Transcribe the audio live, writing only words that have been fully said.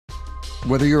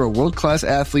Whether you're a world-class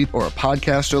athlete or a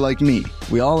podcaster like me,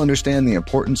 we all understand the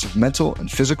importance of mental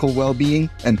and physical well-being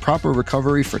and proper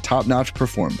recovery for top-notch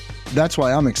performance. That's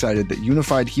why I'm excited that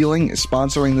Unified Healing is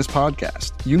sponsoring this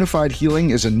podcast. Unified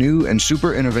Healing is a new and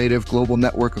super innovative global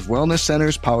network of wellness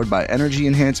centers powered by Energy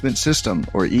Enhancement System,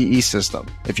 or EE System.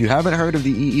 If you haven't heard of the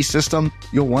EE System,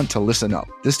 you'll want to listen up.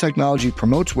 This technology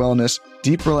promotes wellness,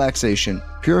 deep relaxation,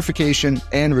 purification,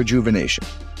 and rejuvenation.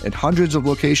 In hundreds of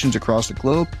locations across the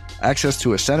globe, access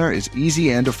to a center is easy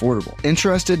and affordable.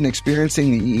 Interested in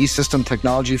experiencing the EE System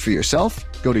technology for yourself?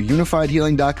 Go to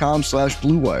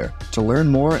unifiedhealing.com/bluewire to learn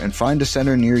more and find a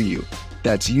center near you.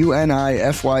 That's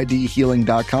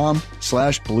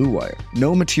unifydhealing.com/bluewire.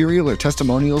 No material or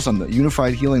testimonials on the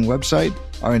Unified Healing website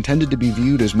are intended to be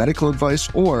viewed as medical advice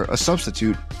or a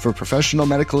substitute for professional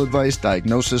medical advice,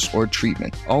 diagnosis, or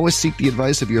treatment. Always seek the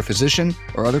advice of your physician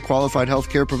or other qualified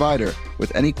healthcare provider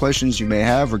with any questions you may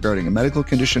have regarding a medical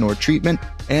condition or treatment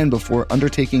and before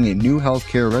undertaking a new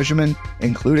healthcare regimen,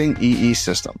 including EE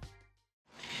System.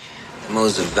 The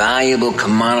most valuable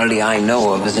commodity I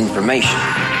know of is information.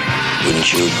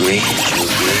 Wouldn't you agree?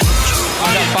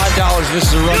 I got $5. This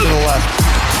is a run to the left.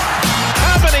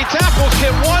 How many tackles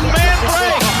can one man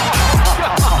break?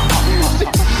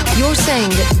 You're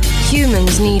saying that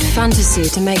humans need fantasy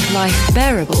to make life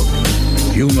bearable?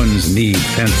 Humans need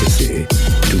fantasy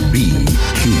to be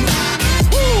human.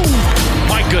 Woo!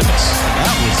 My goodness,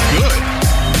 that was good.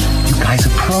 You guys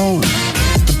are pros.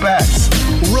 The best.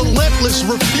 Relentless,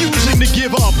 refusing to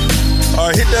give up. All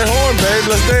right, hit that horn, babe.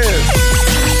 Let's dance.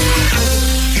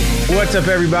 What's up,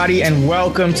 everybody, and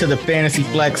welcome to the Fantasy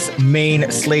Flex main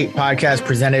slate podcast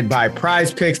presented by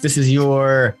Prize Picks. This is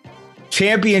your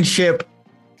championship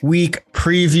week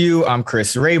preview. I'm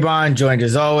Chris Raybon, joined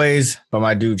as always by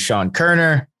my dude, Sean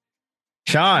Kerner.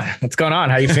 Sean, what's going on?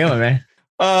 How you feeling, man?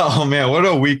 Oh, man, what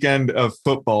a weekend of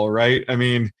football, right? I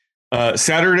mean,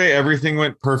 Saturday, everything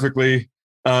went perfectly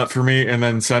for me, and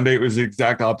then Sunday, it was the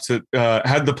exact opposite.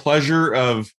 Had the pleasure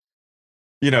of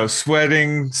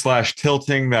sweating /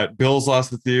 tilting that Bills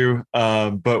lost with you.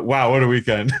 But wow, what a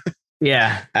weekend.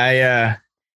 Yeah. That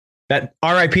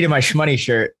RIP to my shmoney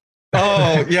shirt.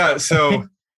 Oh yeah. So in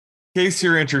case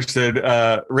you're interested,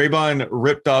 Raybon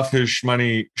ripped off his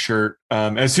shmoney shirt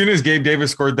as soon as Gabe Davis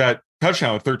scored that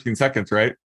touchdown with 13 seconds,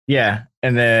 right? Yeah.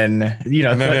 And then,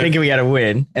 thinking we had a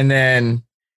win. And then,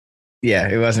 yeah,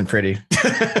 it wasn't pretty.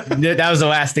 That was the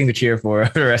last thing to cheer for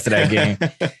the rest of that game.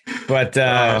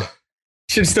 But,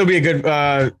 should still be a good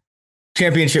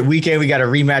championship weekend. We got a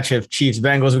rematch of Chiefs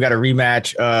Bengals. We got a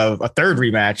third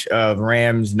rematch of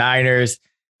Rams Niners.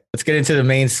 Let's get into the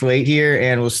main slate here,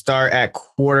 and we'll start at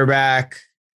quarterback.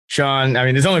 Sean, I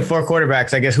mean, there's only 4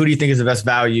 quarterbacks. I guess who do you think is the best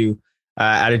value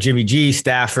out of Jimmy G,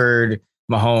 Stafford,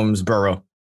 Mahomes, Burrow?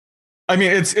 I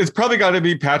mean, it's probably got to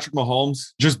be Patrick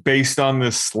Mahomes just based on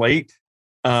this slate.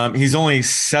 He's only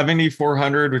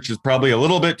 7,400, which is probably a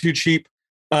little bit too cheap.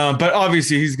 But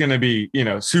obviously he's going to be,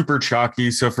 super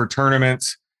chalky. So for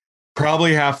tournaments,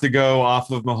 probably have to go off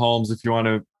of Mahomes if you want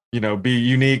to, be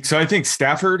unique. So I think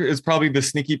Stafford is probably the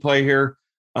sneaky play here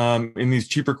in these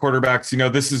cheaper quarterbacks.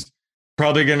 This is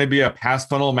probably going to be a pass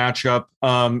funnel matchup.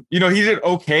 He did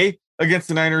okay against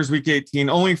the Niners week 18,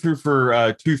 only threw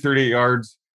for 238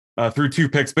 yards through 2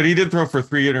 picks, but he did throw for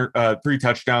 3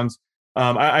 touchdowns.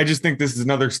 I just think this is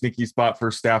another sneaky spot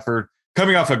for Stafford.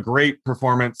 Coming off a great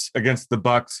performance against the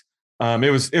Bucs.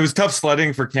 It was tough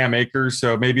sledding for Cam Akers,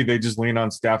 so maybe they just lean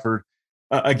on Stafford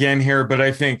again here. But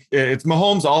I think it's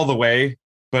Mahomes all the way.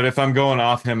 But if I'm going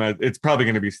off him, it's probably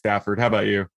going to be Stafford. How about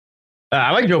you?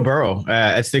 I like Joe Burrow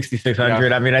at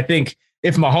 6,600. Yeah. I mean, I think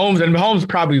if Mahomes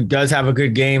probably does have a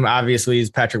good game, obviously, is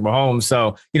Patrick Mahomes.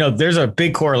 So, there's a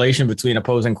big correlation between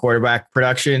opposing quarterback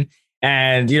production.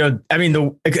 And,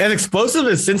 as explosive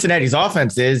as Cincinnati's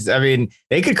offense is,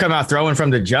 they could come out throwing from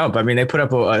the jump. They put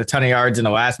up a ton of yards in the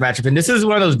last matchup. And this is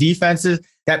one of those defenses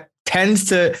that tends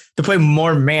to play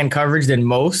more man coverage than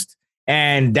most.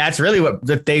 And that's really what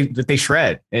they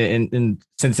shred in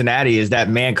Cincinnati is that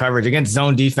man coverage against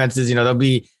zone defenses. They'll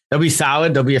be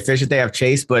solid. They'll be efficient. They have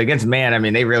Chase, but against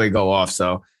man, they really go off.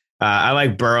 So I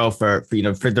like Burrow for the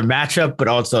matchup, but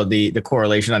also the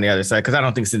correlation on the other side, because I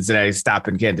don't think Cincinnati's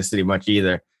stopping Kansas City much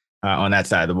either on that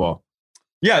side of the ball.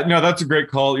 Yeah, no, that's a great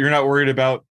call. You're not worried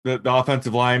about the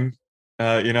offensive line,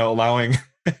 allowing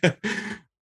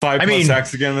 5+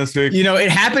 sacks again this week. It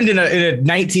happened in a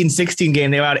 1916 game.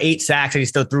 They allowed 8 sacks and he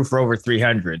still threw for over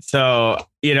 300. So,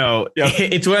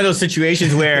 It's one of those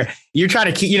situations where you're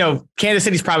trying to keep, Kansas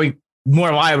City's probably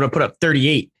more liable to put up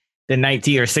 38 than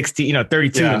 19 or 16,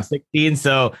 32 and 16.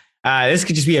 So this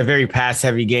could just be a very pass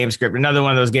heavy game script. Another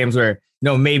one of those games where,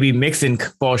 maybe Mixon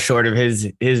falls short of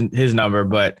his number,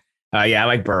 but I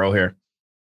like Burrow here.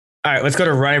 All right, let's go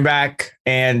to running back.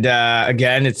 And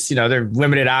again, it's, they're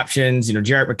limited options,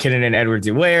 Jarrett McKinnon and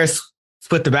Edwards-Helaire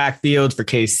split the backfield for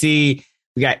KC.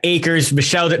 We got Akers.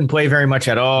 Michelle didn't play very much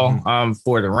at all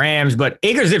for the Rams, but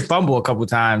Akers did fumble a couple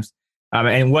times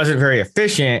and wasn't very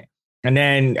efficient. And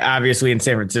then obviously in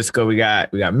San Francisco, we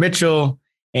got Mitchell.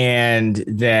 And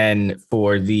then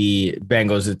for the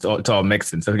Bengals, it's all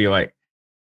Mixon. So who do you like?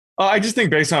 I just think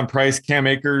based on price, Cam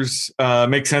Akers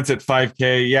makes sense at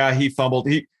 5K. Yeah, he fumbled.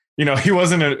 He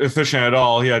wasn't efficient at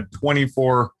all. He had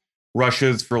 24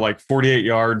 rushes for like 48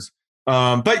 yards.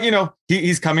 But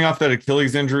he's coming off that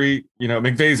Achilles injury.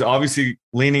 McVay's obviously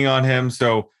leaning on him.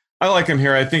 So I like him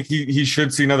here. I think he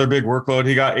should see another big workload.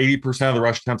 He got 80% of the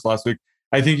rush attempts last week.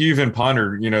 I think you even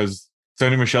pondered, is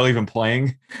Sony Michel even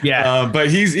playing? Yeah. But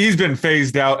he's been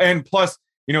phased out. And plus,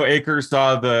 Akers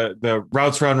saw the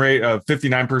routes run rate of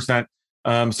 59%.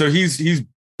 So he's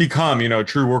become,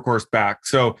 true workhorse back.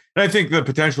 So, and I think the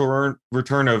potential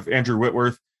return of Andrew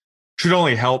Whitworth should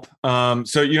only help.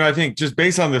 So, I think just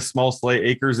based on this small slate,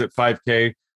 Akers at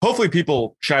 5K, hopefully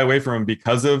people shy away from him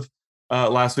because of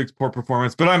last week's poor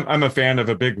performance. But I'm a fan of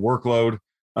a big workload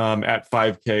at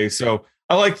 5K. So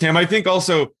I like him. I think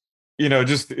also,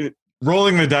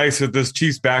 rolling the dice with this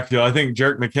Chiefs backfield, I think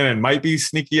Jarrett McKinnon might be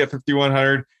sneaky at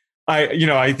 5,100.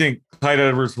 I think Clyde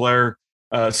Edwards-Helaire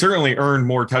certainly earned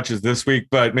more touches this week,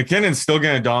 but McKinnon's still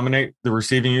going to dominate the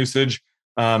receiving usage.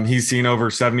 He's seen over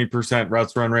 70%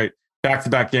 routes run rate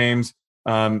back-to-back games.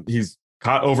 He's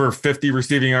caught over 50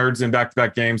 receiving yards in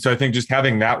back-to-back games. So I think just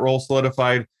having that role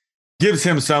solidified gives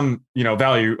him some,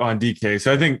 value on DK.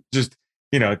 So I think just,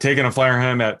 taking a flyer on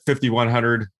him at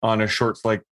 5,100 on a short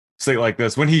slate like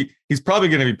this, when he's probably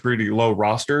going to be pretty low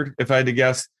rostered, if I had to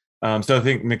guess. So I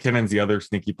think McKinnon's the other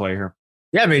sneaky play here.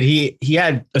 Yeah, I mean, he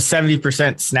had a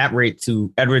 70% snap rate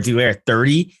to Edwards-Helaire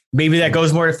 30. Maybe that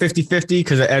goes more to 50-50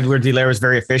 because Edwards-Helaire was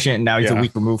very efficient and now he's a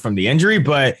week removed from the injury.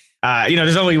 But,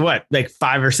 there's only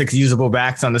 5 or 6 usable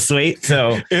backs on the slate.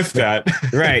 So if that.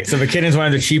 Right. So McKinnon's one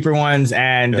of the cheaper ones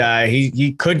and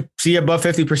he could see above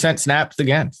 50% snaps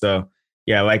again. So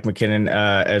yeah, I like McKinnon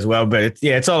as well. But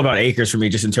it's all about Akers for me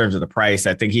just in terms of the price.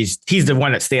 I think he's the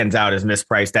one that stands out as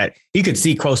mispriced, that he could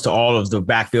see close to all of the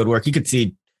backfield work. He could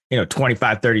see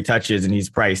 25, 30 touches, and he's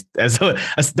priced as the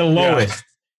lowest.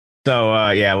 Yeah. So,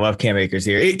 I love Cam Akers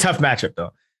here. Tough matchup,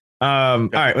 though. All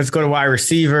right, let's go to wide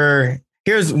receiver.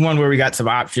 Here's one where we got some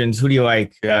options. Who do you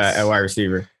like at wide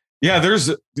receiver? Yeah,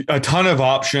 there's a ton of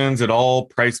options at all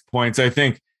price points. I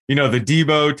think, the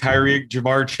Debo, Tyreek,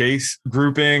 Jamar Chase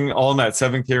grouping all in that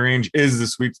 7K range is the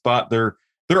sweet spot. They're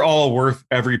all worth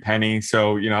every penny.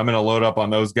 So, I'm going to load up on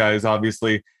those guys,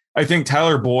 obviously. I think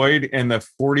Tyler Boyd in the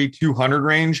 4,200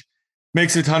 range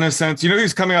makes a ton of sense.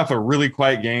 He's coming off a really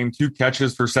quiet game, 2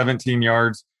 catches for 17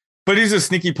 yards, but he's a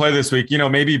sneaky play this week.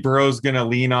 Maybe Burrow's going to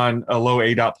lean on a low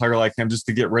ADOT player like him just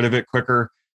to get rid of it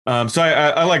quicker. So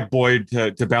I like Boyd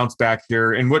to bounce back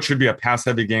here in what should be a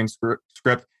pass-heavy game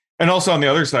script. And also on the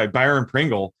other side, Byron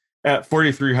Pringle at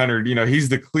 4,300. He's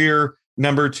the clear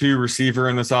number 2 receiver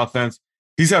in this offense.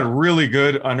 He's had really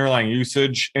good underlying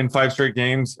usage in 5 straight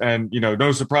games. And,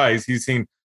 no surprise, he's seen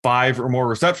 5 or more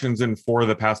receptions in 4 of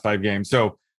the past 5 games.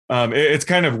 So it's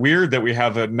kind of weird that we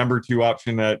have a number 2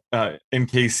 option at in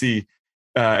KC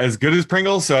as good as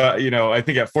Pringle. So, I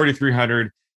think at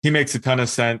 4,300, he makes a ton of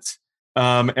sense.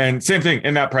 And same thing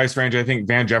in that price range. I think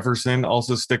Van Jefferson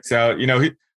also sticks out.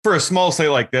 For a small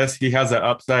slate like this, he has that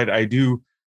upside I do,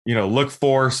 look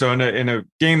for. So in a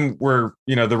game where,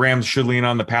 the Rams should lean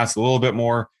on the pass a little bit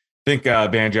more, I think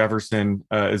Van Jefferson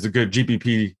is a good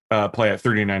GPP play at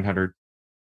 3,900.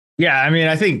 Yeah, I mean,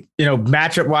 I think,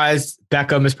 matchup wise,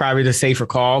 Beckham is probably the safer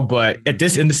call, but in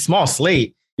this small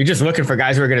slate, you're just looking for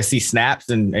guys who are going to see snaps,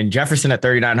 and Jefferson at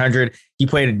 3,900, he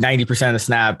played 90% of the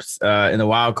snaps in the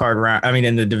wild card round. I mean,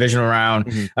 in the divisional round.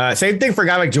 Mm-hmm. Same thing for a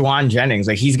guy like Juwan Jennings.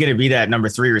 Like, he's going to be that number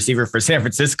 3 receiver for San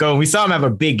Francisco. We saw him have a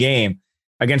big game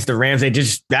against the Rams.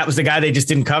 That was the guy they just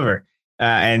didn't cover.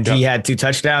 And he had 2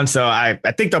 touchdowns. So I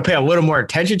think they'll pay a little more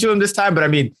attention to him this time. But I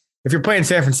mean, if you're playing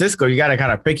San Francisco, you got to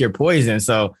kind of pick your poison.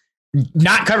 So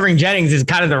not covering Jennings is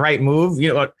kind of the right move,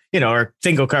 or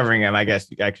single covering him, I guess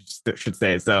I should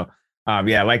say. So, I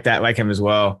like that, like him as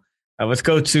well. Let's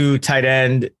go to tight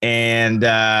end. And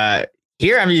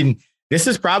here, I mean, this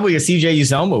is probably a CJ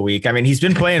Uzomah week. I mean, he's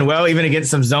been playing well, even against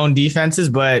some zone defenses,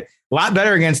 but a lot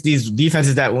better against these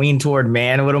defenses that lean toward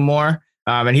man a little more.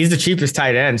 And he's the cheapest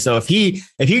tight end. So if he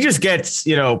just gets,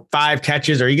 5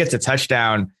 catches or he gets a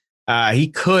touchdown, he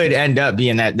could end up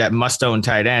being that must-own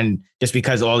tight end just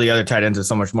because all the other tight ends are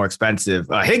so much more expensive.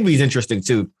 Higbee's interesting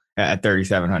too at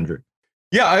 3,700.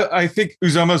 Yeah, I think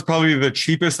Uzomah is probably the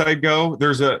cheapest I'd go.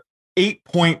 There's a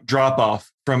 8-point drop off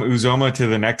from Uzomah to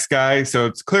the next guy. So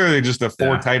it's clearly just a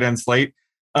 4 tight end slate.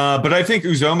 But I think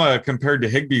Uzomah compared to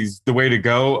Higbee's the way to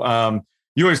go.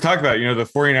 You always talk about, the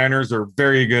 49ers are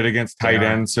very good against tight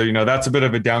ends. So, that's a bit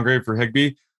of a downgrade for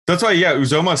Higbee. That's why,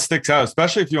 Uzomah sticks out,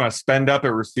 especially if you want to spend up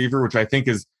at receiver, which I think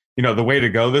is, the way to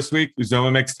go this week.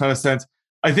 Uzomah makes a ton of sense.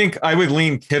 I think I would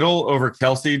lean Kittle over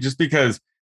Kelce just because,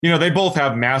 they both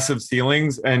have massive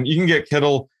ceilings, and you can get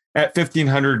Kittle at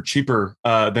 $1,500 cheaper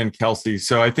than Kelce.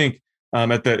 So I think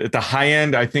at the high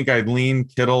end, I think I'd lean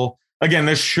Kittle. Again,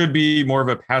 this should be more of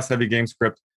a pass heavy game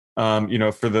script, for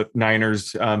the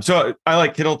Niners. So I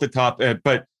like Kittle at the top,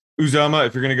 but Uzomah,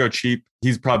 if you're going to go cheap,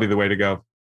 he's probably the way to go.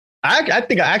 I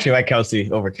think I actually like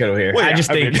Kelce over Kittle here. Well,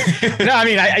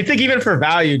 I think even for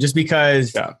value, just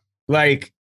because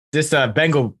like this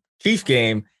Bengal Chiefs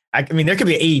game, there could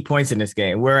be 80 points in this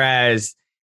game. Whereas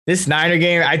this Niner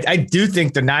game, I do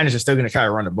think the Niners are still going to try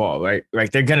to run the ball, right?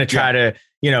 Like they're going to try to,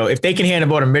 if they can hand the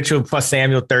ball to Mitchell plus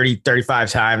Samuel 30,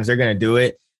 35 times, they're going to do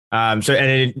it.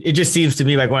 It just seems to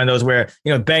me like one of those where,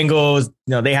 Bengals,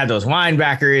 they had those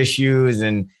linebacker issues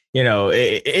and, you could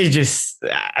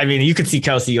see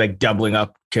Kelce like doubling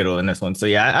up Kittle in this one. So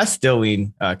I still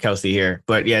lean Kelce here,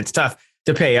 but it's tough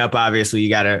to pay up. Obviously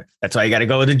that's why you got to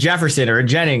go with a Jefferson or a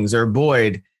Jennings or a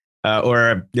Boyd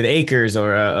or an Akers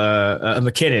or a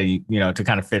McKinnon, to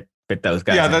kind of fit those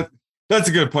guys. Yeah, that's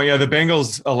a good point. Yeah, the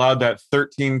Bengals allowed that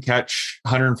 13 catch,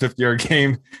 150 yard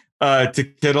game to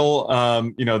Kittle.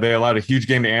 They allowed a huge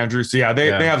game to Andrew. So they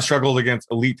have struggled against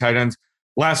elite tight ends.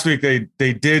 Last week,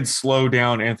 they did slow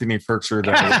down Anthony Ferkser,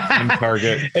 on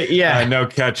target. No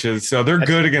catches. So they're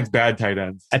good against bad tight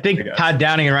ends. I think Todd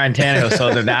Downing and Ryan Tannehill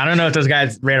slowed them down. I don't know if those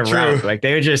guys ran a route. Like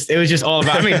it was just all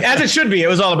about, as it should be. It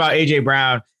was all about AJ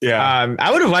Brown. Yeah.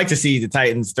 I would have liked to see the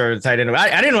Titans throw the tight end.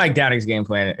 I didn't like Downing's game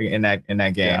plan in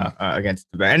that game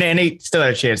against the Bears. And they still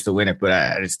had a chance to win it, but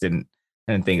I just didn't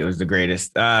think it was the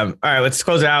greatest. All right, let's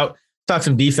close it out. Talk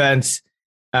some defense.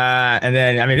 And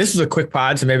then, this is a quick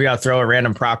pod, so maybe I'll throw a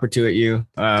random prop or two at you.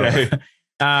 Let's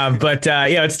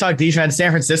talk defense.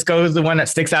 San Francisco is the one that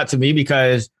sticks out to me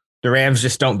because the Rams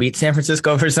just don't beat San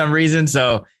Francisco for some reason.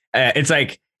 So it's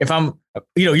like if I'm,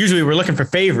 usually we're looking for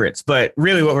favorites, but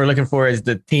really what we're looking for is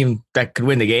the team that could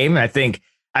win the game. And I think,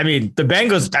 the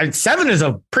Bengals, 7 is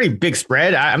a pretty big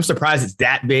spread. I'm surprised it's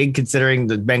that big considering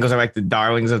the Bengals are like the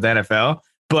darlings of the NFL,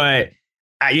 but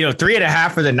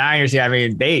 3.5 for the Niners. Yeah,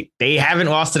 they haven't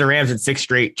lost to the Rams in 6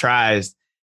 straight tries.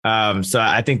 So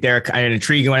I think they're kind of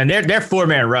intriguing one. And their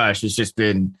 4-man rush has just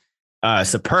been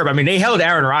superb. They held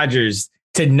Aaron Rodgers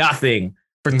to nothing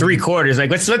for 3 quarters.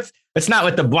 Like let's not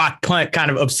let the block punt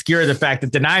kind of obscure the fact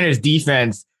that the Niners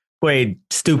defense played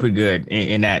stupid good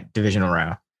in that divisional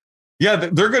round. Yeah,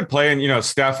 they're good play, and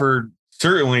Stafford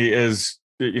certainly is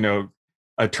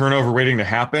a turnover waiting to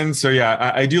happen. So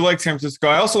I do like San Francisco.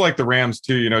 I also like the Rams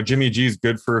too. Jimmy G's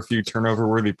good for a few turnover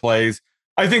worthy plays.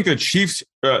 I think the Chiefs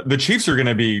are going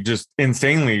to be just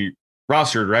insanely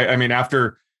rostered, right?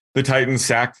 After the Titans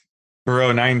sacked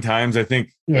Burrow 9 times, I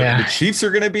think the Chiefs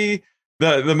are going to be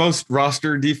the most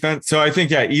rostered defense. So I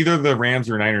think either the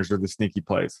Rams or Niners are the sneaky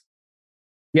plays.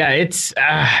 Yeah, it's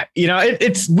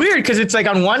it's weird because it's like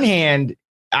on one hand,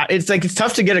 it's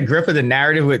tough to get a grip of the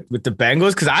narrative with the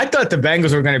Bengals because I thought the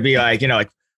Bengals were going to be like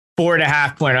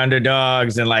 4.5 point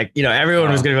underdogs and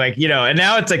everyone was going to be like and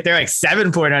now it's like they're like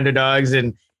 7 point underdogs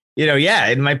and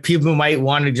people might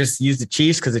want to just use the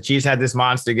Chiefs because the Chiefs had this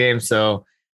monster game. So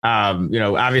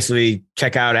obviously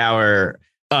check out our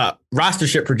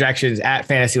rostership projections at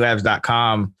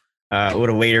fantasylabs.com a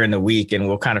little later in the week and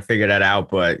we'll kind of figure that out.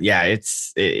 But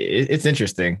it's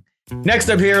interesting. Next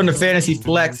up here on the Fantasy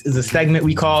Flex is a segment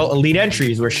we call Elite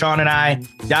Entries, where Sean and I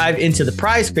dive into the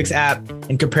Prize Picks app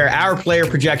and compare our player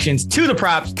projections to the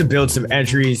props to build some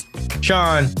entries.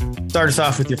 Sean, start us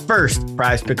off with your first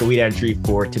Prize Pick Elite entry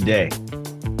for today.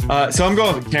 So I'm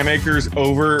going with Cam Akers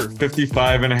over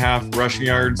 55.5 rushing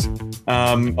yards.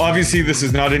 Obviously, this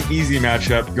is not an easy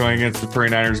matchup going against the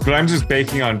 49ers, but I'm just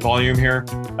banking on volume here.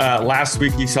 Last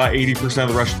week, he saw 80% of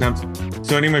the rush attempts.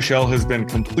 Sony Michel has been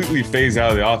completely phased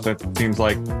out of the offense, it seems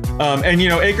like.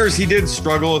 Akers, he did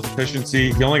struggle with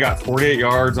efficiency. He only got 48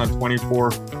 yards on 24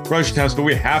 rush attempts, but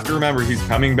we have to remember he's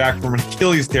coming back from an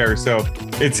Achilles tear. So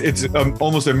it's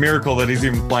almost a miracle that he's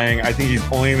even playing. I think he's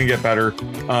only going to get better.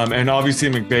 And obviously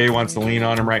McVay wants to lean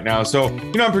on him right now. So,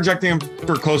 I'm projecting him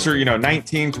for closer,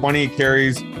 19, 20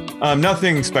 carries.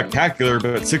 Nothing spectacular,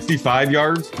 but 65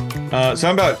 yards. So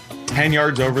I'm about 10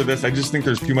 yards over this. I just think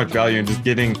there's too much value in just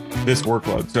getting this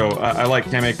workload. So I like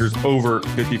Cam Akers over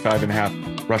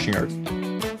 55.5 rushing yards.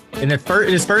 In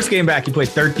his first game back, he played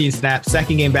 13 snaps.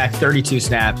 Second game back, 32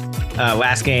 snaps.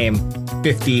 Last game,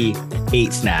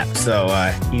 58 snaps. So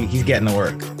he's getting the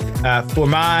work. For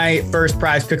my first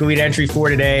prize pick a week entry for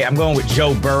today, I'm going with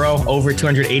Joe Burrow over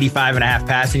 285.5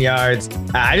 passing yards.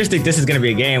 I just think this is going to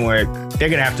be a game where they're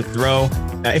going to have to throw.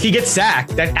 If he gets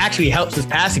sacked, that actually helps his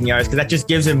passing yards because that just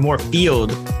gives him more field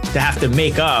to have to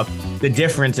make up the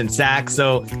difference in sacks.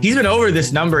 So he's been over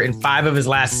this number in 5 of his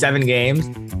last 7 games.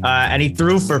 And he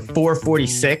threw for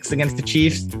 446 against the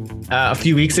Chiefs a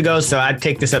few weeks ago. So I'd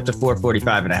take this up to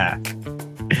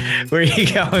 445.5. Where are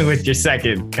you going with your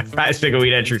second prize pick a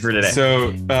week entry for today?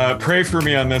 So pray for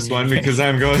me on this one because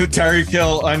I'm going with Tyreek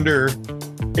Hill under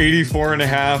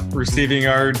 84.5 receiving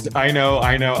yards. I know,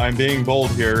 I'm being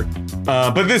bold here.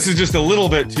 But this is just a little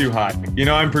bit too high.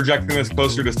 I'm projecting this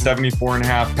closer to 74.5.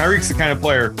 Tyreek's the kind of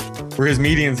player where his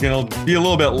median is going to be a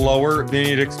little bit lower than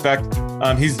you'd expect.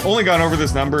 He's only gone over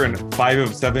this number in 5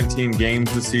 of 17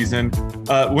 games this season.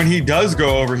 When he does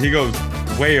go over, he goes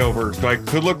way over. So I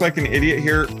could look like an idiot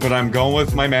here, but I'm going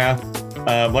with my math.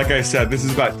 Like I said, this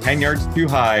is about 10 yards too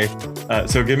high.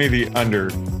 So give me the under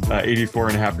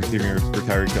 84.5 receiving yards for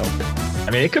Tyreek Hill. I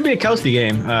mean, it could be a Kelsey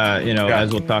game,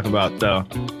 as we'll talk about. So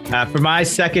for my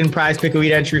second prize pick a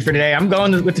week entry for today, I'm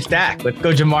going with the stack. Let's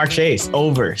go Jamar Chase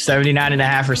over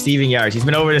 79.5 receiving yards. He's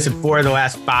been over this in 4 of the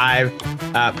last 5,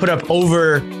 put up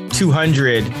over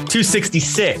 200,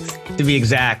 266 to be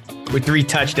exact, with 3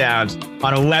 touchdowns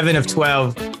on 11 of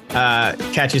 12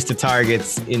 catches to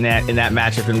targets in that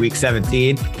matchup in week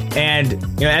 17. And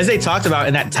as they talked about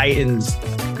in that Titans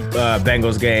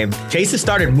Bengals game, Chase has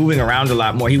started moving around a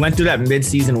lot more. He went through that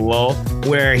midseason lull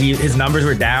where his numbers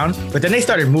were down, but then they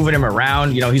started moving him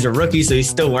around. He's a rookie, so he's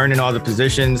still learning all the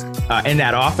positions in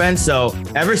that offense. So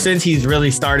ever since he's really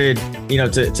started,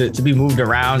 to be moved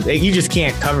around, you just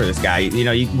can't cover this guy.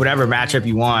 Whatever matchup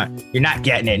you want, you're not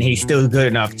getting it, and he's still good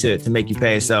enough to make you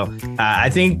pay. So I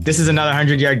think this is another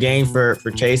 100-yard game for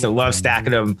Chase. I love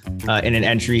stacking him in an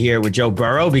entry here with Joe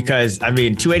Burrow because,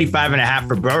 285.5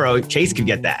 for Burrow, Chase could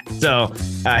get that. So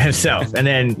himself, and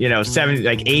then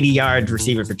 80-yard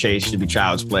receiver for Chase should be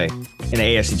child's play in the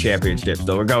AFC Championship.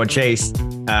 So we're going Chase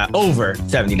over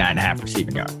 79.5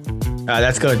 receiving yards.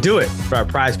 That's going to do it for our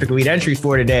prize pick a week entry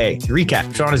for today. To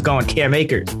recap, Sean is going Cam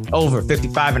Akers over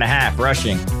 55.5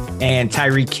 rushing and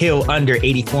Tyreek Hill under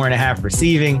 84.5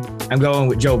 receiving. I'm going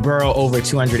with Joe Burrow over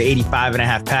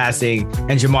 285.5 passing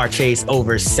and Jamar Chase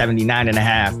over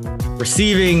 79.5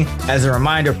 receiving. As a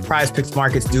reminder, prize picks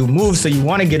markets do move, so you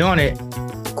want to get on it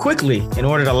quickly in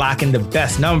order to lock in the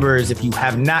best numbers. If you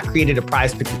have not created a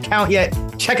prize picks account yet,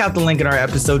 check out the link in our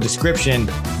episode description.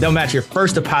 They'll match your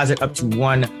first deposit up to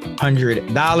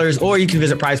 $100, or you can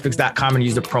visit prizepicks.com and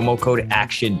use the promo code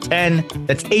ACTION10.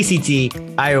 That's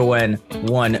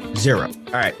ACTION10.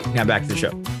 All right, now back to the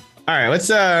show. All right, let's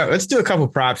do a couple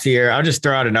props here. I'll just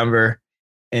throw out a number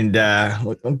and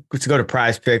let's go to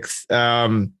prize picks.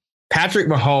 Patrick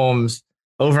Mahomes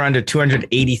over under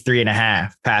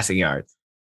 283.5 passing yards.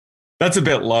 That's a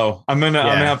bit low. I'm gonna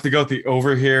have to go with the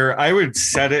over here. I would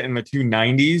set it in the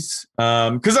 290s.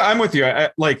 Because I'm with you.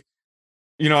 And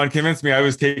convinced me I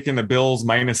was taking the Bills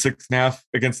minus 6.5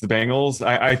 against the Bengals.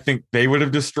 I think they would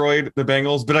have destroyed the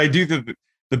Bengals, but I do think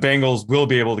the Bengals will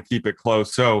be able to keep it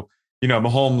close. So,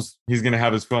 Mahomes, he's going to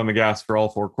have his foot on the gas for all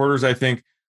 4 quarters, I think.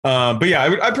 But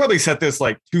yeah, I'd probably set this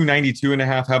like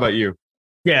 292.5. How about you?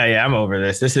 Yeah, I'm over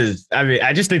this.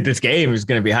 I just think this game is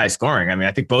going to be high scoring.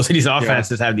 I think both of these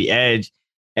offenses have the edge.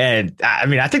 And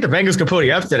I think the Bengals could pull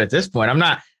the upset at this point. I'm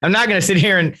not going to sit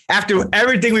here and after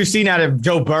everything we've seen out of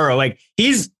Joe Burrow,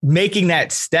 he's making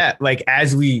that step,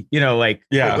 as we,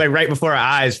 right before our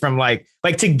eyes from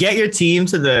to get your team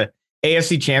to the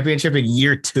AFC Championship in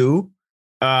year 2.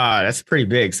 That's pretty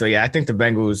big. So yeah, I think the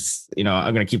Bengals,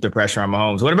 are going to keep the pressure on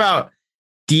Mahomes. What about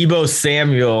Deebo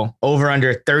Samuel over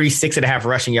under 36.5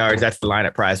 rushing yards? That's the line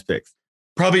at prize picks.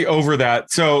 Probably over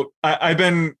that. So I've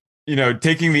been,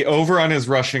 taking the over on his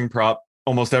rushing prop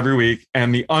almost every week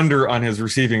and the under on his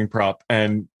receiving prop.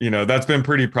 And, that's been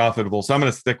pretty profitable. So I'm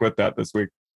going to stick with that this week.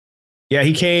 Yeah,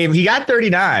 he got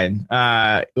 39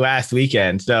 last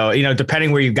weekend. So,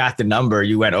 depending where you got the number,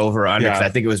 you went over under. I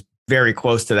think it was very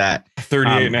close to that.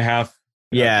 38.5.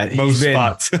 Yeah, most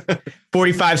spots.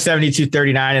 45, 72,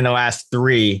 39 in the last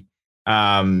 3.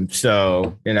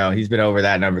 So, he's been over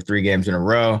that number 3 games in a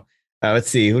row. Let's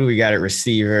see. Who do we got at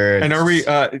receiver? And are we,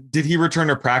 did he return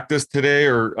to practice today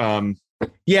or?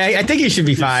 Yeah, I think he should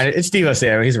be fine. It's Deebo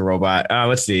Samuel. He's a robot.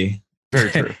 Let's see. Very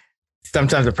true.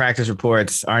 Sometimes the practice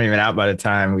reports aren't even out by the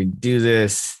time we do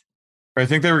this. I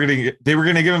think they were going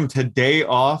to give him today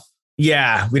off.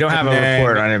 Yeah, we don't have a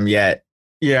report on him yet.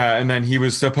 Yeah, and then he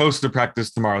was supposed to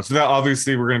practice tomorrow. So that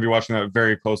obviously we're going to be watching that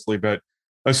very closely, but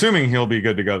assuming he'll be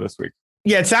good to go this week.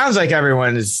 Yeah, it sounds like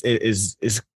everyone is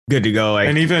good to go. Like,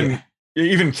 and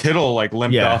even Kittle like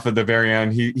limped off at the very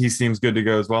end. He seems good to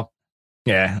go as well.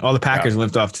 Yeah, all the Packers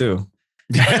limped off too.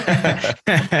 All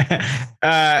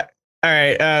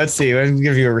right, let's see. Let's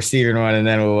give you a receiving one, and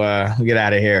then we'll get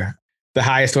out of here. The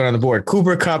highest one on the board,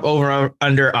 Cooper Kupp over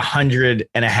under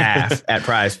 100.5 at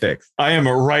Prize Picks. I am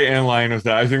right in line with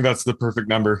that. I think that's the perfect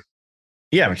number.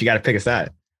 Yeah, but you got to pick a side.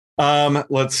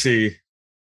 Let's see.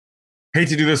 Hate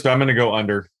to do this, but I'm going to go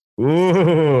under.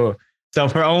 Ooh, so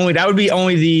that would be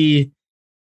only the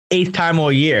 8th time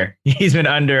all year he's been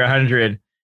under 100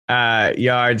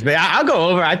 yards. But I'll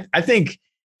go over. I think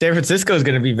San Francisco is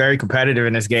going to be very competitive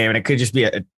in this game, and it could just be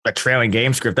a trailing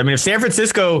game script. I mean, if San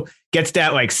Francisco gets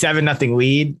that like 7-0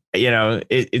 lead,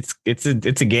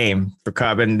 it's a game for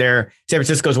Kupp, and San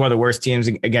Francisco is one of the worst teams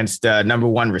against number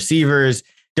one receivers.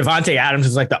 Devontae Adams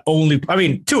is like the only,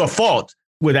 to a fault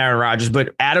with Aaron Rodgers,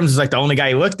 but Adams is like the only guy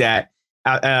he looked at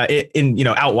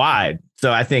out wide.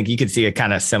 So I think you could see a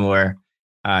kind of similar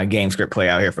game script play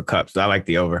out here for Kupp. So I like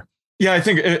the over. Yeah, I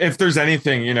think if there's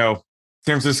anything,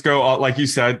 San Francisco, like you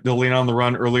said, they'll lean on the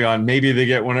run early on. Maybe they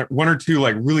get one or two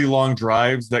like really long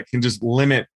drives that can just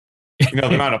limit, the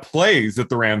amount of plays that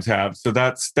the Rams have. So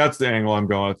that's the angle I'm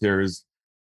going with here is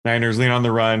Niners lean on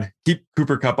the run, keep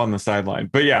Cooper Kupp on the sideline.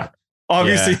 But yeah,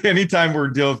 obviously, anytime we're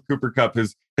dealing with Cooper Kupp,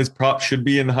 his prop should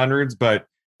be in the hundreds. But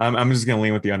I'm just going to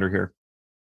lean with the under here.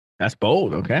 That's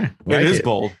bold. Okay, it is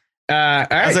bold. All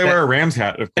right, as I wear a Rams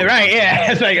hat, of course. Right?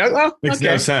 Yeah, it's like makes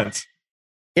no sense.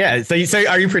 Yeah. So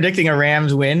are you predicting a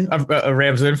Rams win for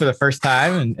the first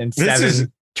time in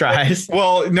 7 tries?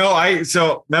 Well, no.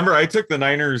 Remember I took the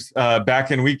Niners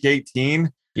back in week 18.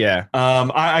 Yeah.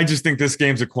 I just think this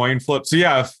game's a coin flip. So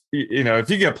yeah, if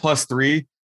you get +3,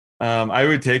 I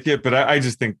would take it. But I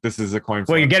just think this is a coin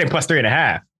flip. Well, you're getting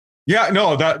 +3.5. Yeah.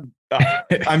 No,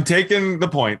 I'm taking the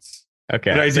points.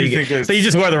 Okay. But I do think so. You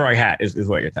just wore the wrong hat, is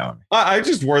what you're telling me. I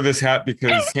just wore this hat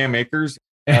because Cam Akers.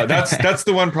 That's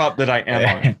the one prop that I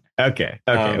am on. Okay.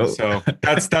 So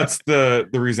that's the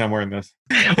reason I'm wearing this.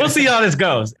 We'll see how this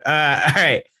goes. All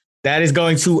right. That is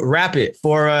going to wrap it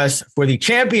for us for the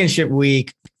championship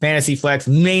week Fantasy Flex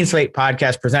main slate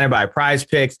podcast presented by Prize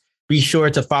Picks. Be sure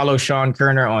to follow Sean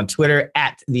Kerner on Twitter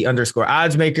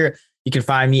 @_oddsmaker. You can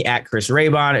find me at Chris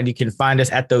Raybon, and you can find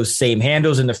us at those same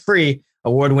handles in the free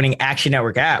award-winning Action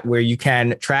Network app, where you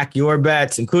can track your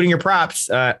bets, including your props,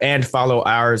 and follow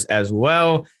ours as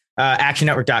well.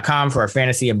 ActionNetwork.com for our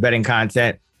fantasy and betting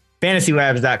content.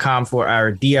 FantasyLabs.com for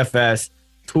our DFS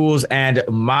tools and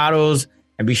models.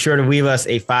 And be sure to leave us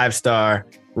a 5-star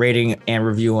rating and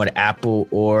review on Apple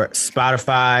or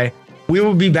Spotify. We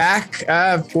will be back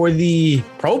for the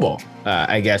Pro Bowl,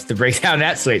 I guess, to break down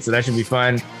that slate. So that should be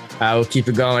fun. We'll keep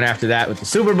it going after that with the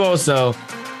Super Bowl. So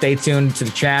stay tuned to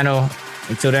the channel.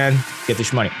 Until then, get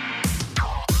this money.